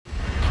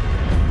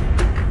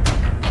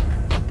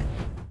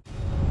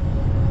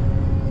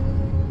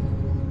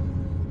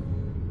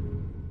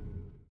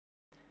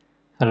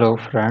Hello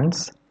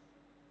friends,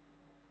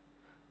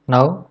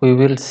 now we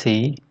will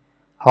see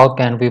how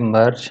can we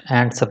merge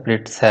and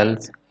split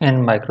cells in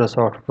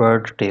Microsoft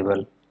Word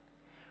table.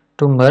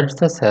 To merge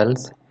the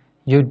cells,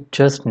 you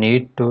just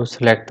need to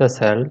select the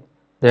cell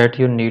that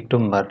you need to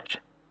merge.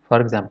 For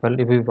example,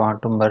 if we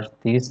want to merge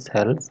these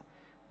cells,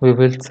 we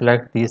will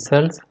select these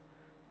cells,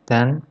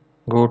 then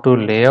go to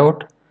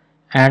layout,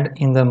 and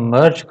in the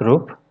merge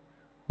group,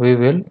 we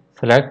will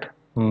select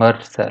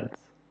merge cells.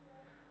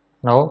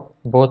 Now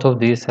both of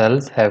these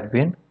cells have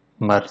been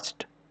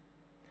merged.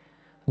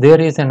 There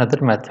is another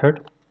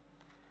method.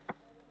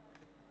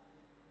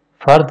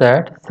 For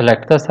that,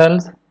 select the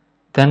cells,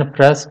 then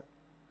press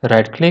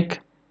right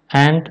click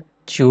and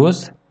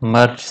choose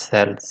merge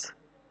cells.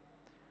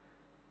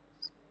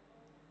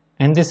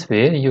 In this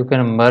way, you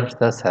can merge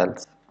the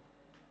cells.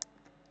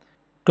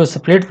 To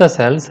split the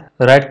cells,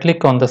 right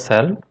click on the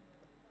cell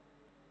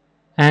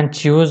and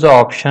choose the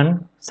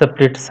option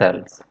split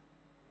cells.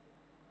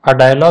 A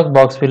dialog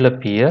box will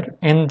appear.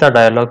 In the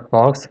dialog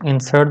box,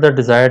 insert the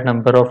desired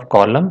number of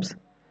columns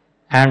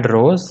and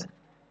rows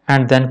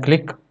and then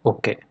click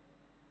OK.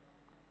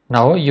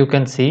 Now you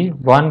can see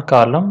one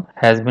column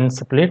has been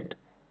split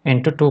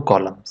into two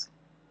columns.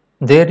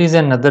 There is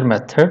another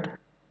method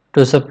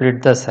to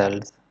split the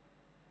cells.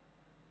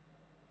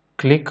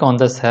 Click on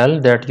the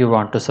cell that you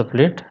want to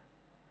split,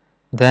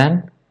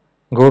 then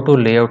go to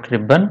layout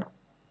ribbon,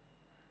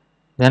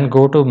 then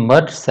go to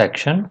merge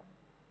section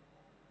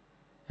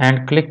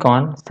and click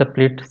on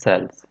split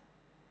cells.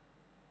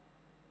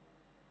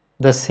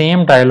 The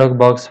same dialog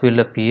box will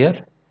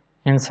appear.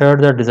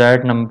 Insert the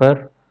desired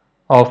number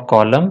of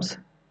columns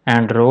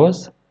and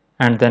rows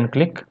and then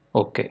click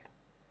OK.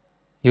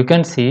 You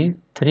can see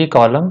 3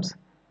 columns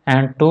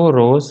and 2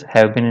 rows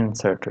have been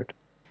inserted.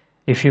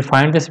 If you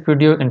find this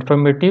video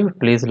informative,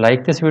 please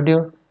like this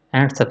video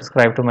and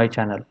subscribe to my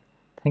channel.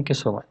 Thank you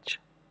so much.